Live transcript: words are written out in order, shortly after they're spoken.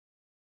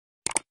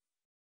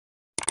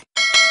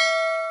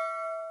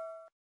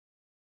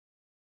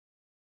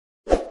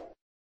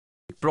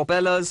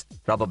propellers,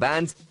 rubber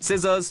bands,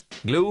 scissors,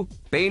 glue,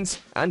 paints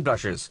and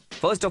brushes.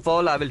 First of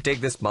all, I will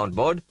take this mount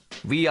board.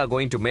 We are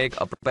going to make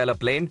a propeller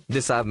plane.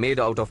 This I have made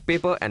out of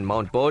paper and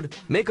mount board.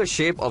 Make a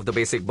shape of the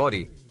basic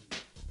body.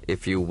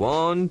 If you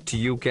want,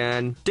 you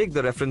can take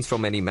the reference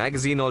from any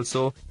magazine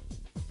also.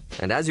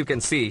 And as you can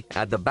see,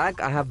 at the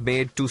back I have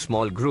made two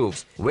small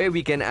grooves where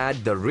we can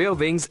add the rear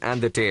wings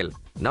and the tail.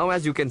 Now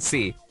as you can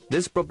see,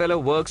 this propeller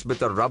works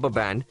with a rubber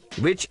band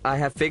which I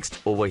have fixed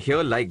over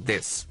here like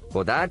this.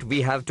 For that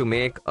we have to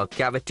make a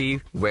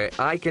cavity where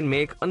I can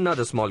make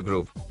another small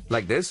groove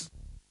like this.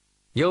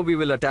 Here we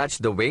will attach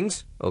the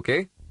wings,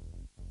 okay?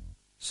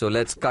 So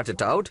let's cut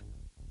it out.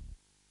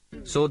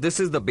 So this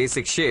is the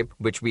basic shape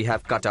which we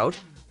have cut out.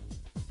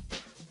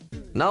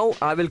 Now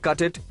I will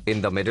cut it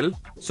in the middle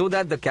so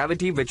that the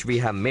cavity which we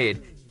have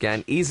made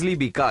can easily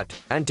be cut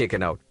and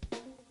taken out.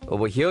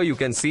 Over here you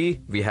can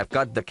see we have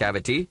cut the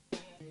cavity.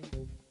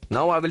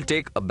 Now I will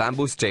take a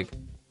bamboo stick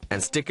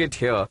and stick it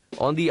here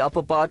on the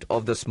upper part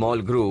of the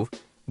small groove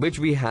which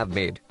we have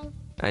made.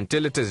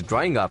 Until it is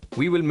drying up,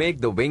 we will make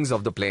the wings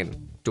of the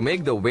plane. To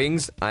make the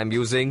wings, I am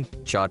using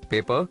chart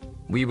paper.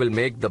 We will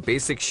make the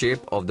basic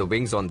shape of the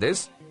wings on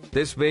this.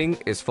 This wing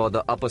is for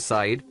the upper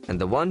side and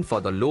the one for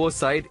the lower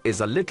side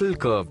is a little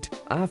curved.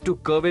 I have to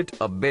curve it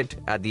a bit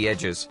at the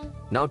edges.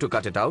 Now to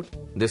cut it out,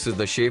 this is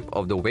the shape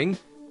of the wing.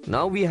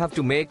 Now we have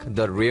to make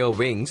the rear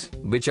wings,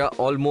 which are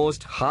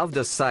almost half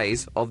the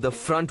size of the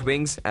front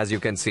wings as you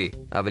can see.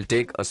 I will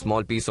take a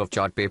small piece of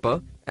chart paper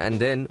and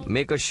then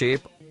make a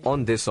shape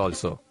on this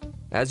also.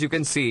 As you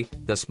can see,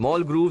 the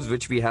small grooves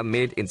which we have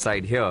made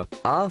inside here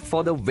are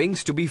for the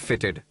wings to be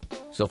fitted.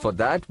 So for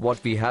that,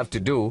 what we have to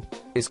do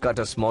is cut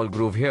a small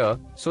groove here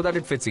so that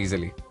it fits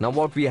easily. Now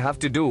what we have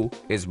to do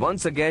is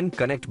once again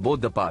connect both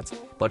the parts.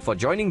 But for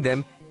joining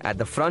them at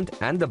the front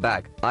and the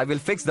back, I will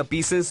fix the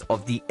pieces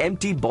of the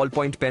empty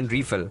ballpoint pen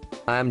refill.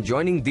 I am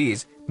joining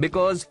these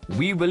because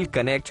we will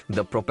connect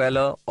the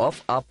propeller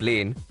of our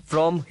plane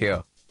from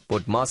here.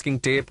 Put masking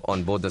tape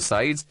on both the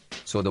sides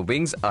so the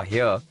wings are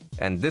here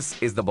and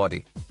this is the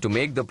body. To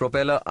make the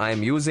propeller, I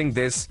am using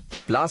this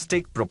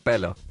plastic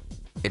propeller.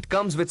 It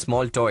comes with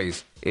small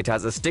toys. It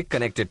has a stick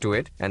connected to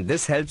it and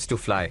this helps to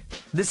fly.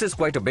 This is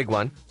quite a big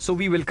one, so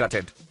we will cut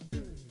it.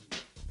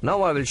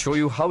 Now I will show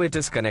you how it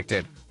is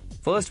connected.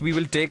 First we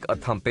will take a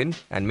thumb pin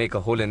and make a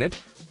hole in it.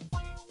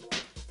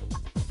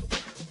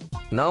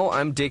 Now I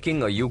am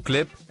taking a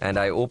U-clip and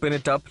I open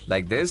it up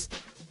like this.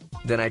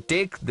 Then I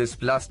take this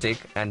plastic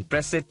and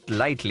press it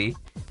lightly.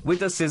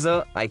 With a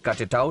scissor, I cut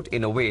it out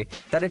in a way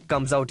that it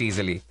comes out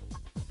easily.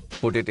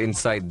 Put it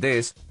inside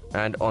this,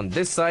 and on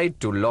this side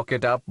to lock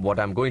it up, what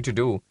I'm going to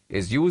do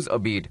is use a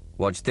bead.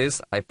 Watch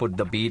this, I put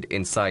the bead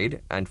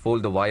inside and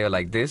fold the wire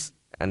like this,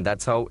 and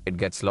that's how it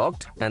gets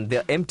locked. And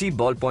the empty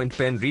ballpoint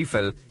pen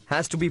refill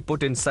has to be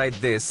put inside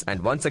this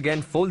and once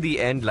again fold the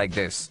end like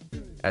this.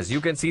 As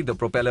you can see, the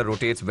propeller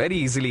rotates very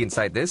easily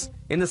inside this.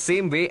 In the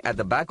same way, at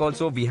the back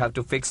also we have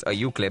to fix a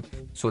U-clip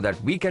so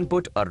that we can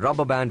put a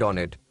rubber band on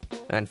it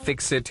and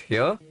fix it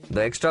here.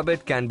 The extra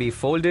bit can be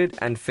folded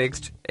and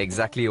fixed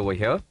exactly over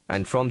here.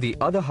 And from the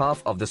other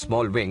half of the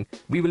small wing,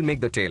 we will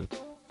make the tail.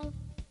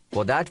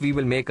 For that, we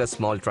will make a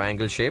small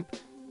triangle shape.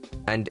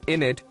 And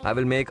in it, I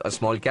will make a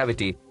small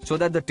cavity so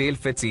that the tail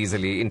fits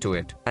easily into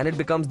it. And it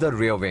becomes the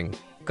rear wing.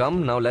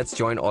 Come, now let's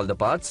join all the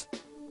parts.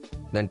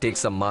 Then take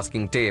some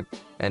masking tape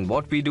and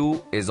what we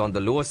do is on the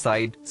lower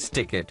side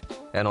stick it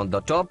and on the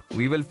top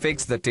we will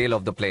fix the tail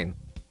of the plane.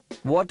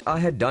 What I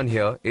had done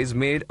here is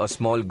made a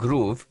small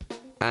groove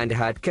and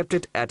had kept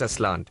it at a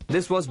slant.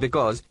 This was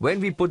because when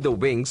we put the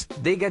wings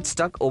they get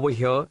stuck over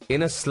here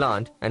in a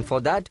slant and for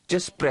that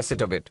just press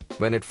it a bit.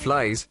 When it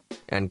flies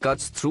and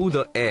cuts through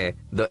the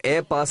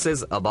air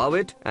passes above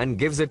it and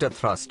gives it a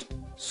thrust.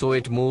 So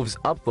it moves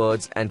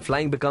upwards and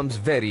flying becomes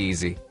very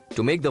easy.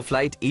 To make the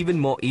flight even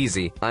more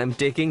easy, I am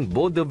taking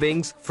both the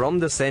wings from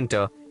the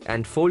center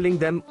and folding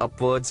them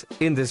upwards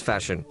in this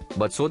fashion.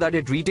 But so that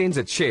it retains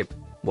its shape,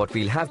 what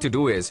we'll have to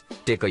do is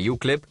take a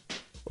U-clip,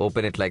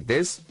 open it like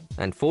this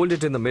and fold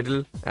it in the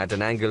middle at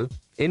an angle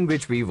in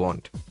which we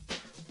want.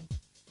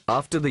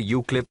 After the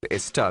U-clip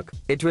is stuck,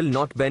 it will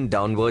not bend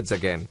downwards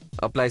again.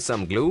 Apply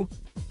some glue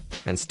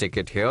and stick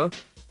it here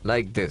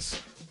like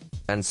this.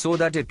 And so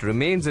that it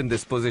remains in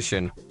this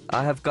position,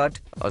 I have cut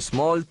a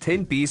small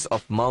thin piece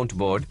of mount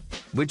board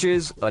which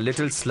is a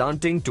little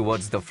slanting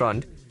towards the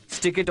front.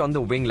 Stick it on the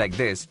wing like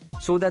this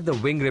so that the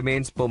wing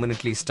remains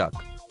permanently stuck.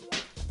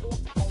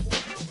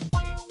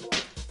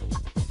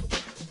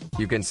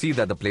 You can see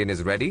that the plane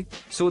is ready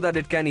so that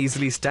it can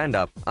easily stand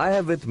up. I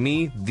have with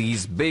me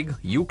these big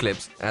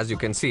U-clips as you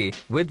can see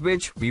with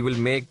which we will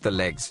make the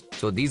legs.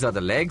 So these are the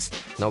legs.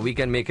 Now we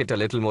can make it a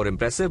little more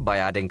impressive by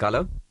adding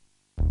color.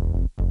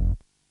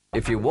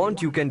 If you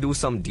want, you can do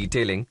some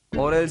detailing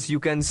or else you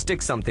can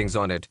stick some things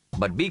on it.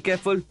 But be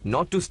careful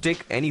not to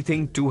stick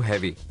anything too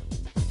heavy.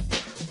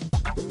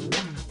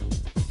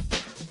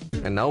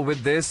 And now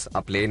with this,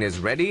 our plane is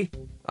ready.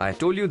 I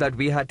told you that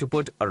we had to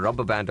put a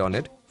rubber band on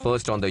it.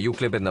 First on the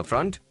U-clip in the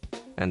front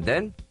and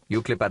then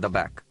U-clip at the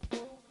back.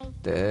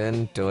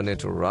 Then turn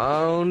it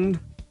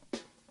around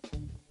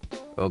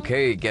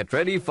Okay, get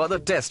ready for the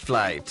test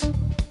flight.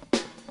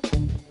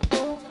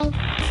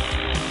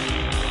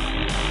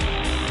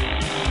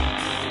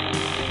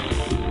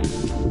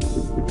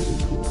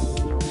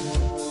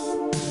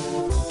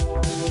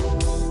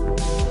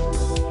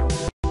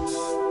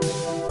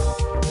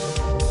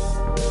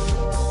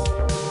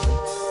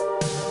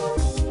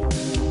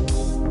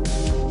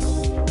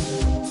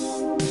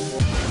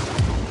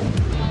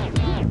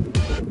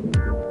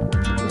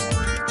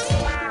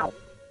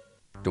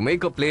 To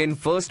make a plane,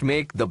 first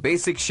make the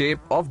basic shape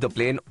of the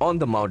plane on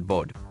the mount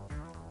board.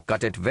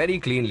 Cut it very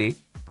cleanly.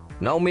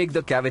 Now make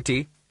the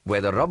cavity where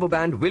the rubber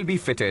band will be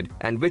fitted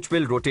and which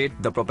will rotate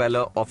the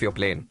propeller of your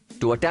plane.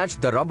 To attach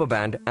the rubber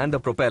band and the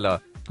propeller,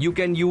 you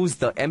can use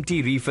the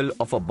empty refill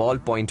of a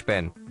ballpoint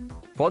pen.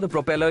 For the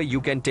propeller,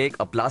 you can take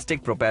a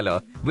plastic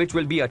propeller which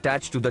will be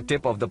attached to the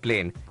tip of the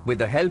plane with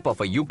the help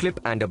of a U-clip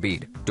and a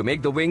bead. To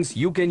make the wings,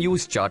 you can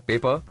use chart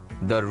paper.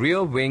 The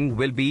rear wing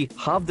will be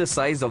half the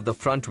size of the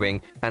front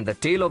wing and the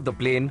tail of the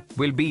plane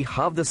will be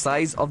half the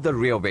size of the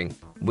rear wing.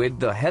 With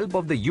the help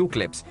of the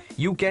U-clips,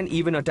 you can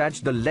even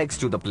attach the legs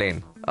to the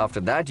plane. After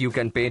that, you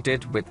can paint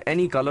it with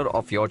any color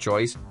of your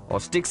choice or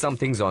stick some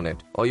things on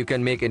it. Or you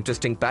can make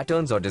interesting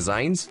patterns or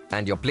designs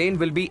and your plane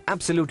will be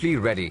absolutely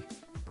ready.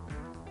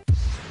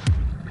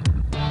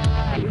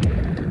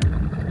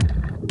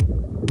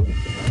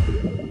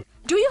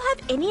 Do you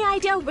have any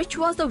idea which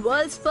was the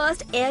world's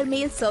first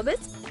airmail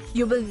service?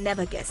 You will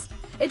never guess.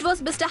 It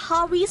was Mr.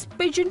 Harvey's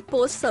Pigeon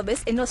Post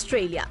Service in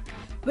Australia,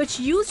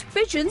 which used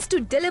pigeons to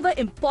deliver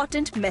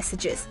important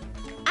messages.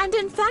 And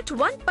in fact,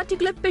 one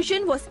particular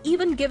pigeon was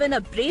even given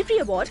a bravery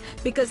award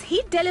because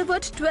he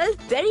delivered 12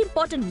 very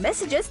important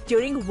messages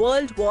during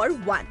World War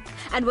I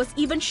and was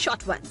even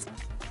shot once.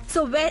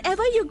 So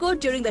wherever you go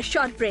during the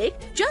short break,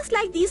 just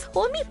like these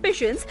homey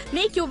pigeons,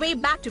 make your way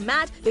back to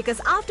Matt because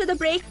after the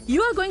break,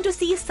 you are going to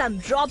see some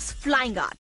drops flying out.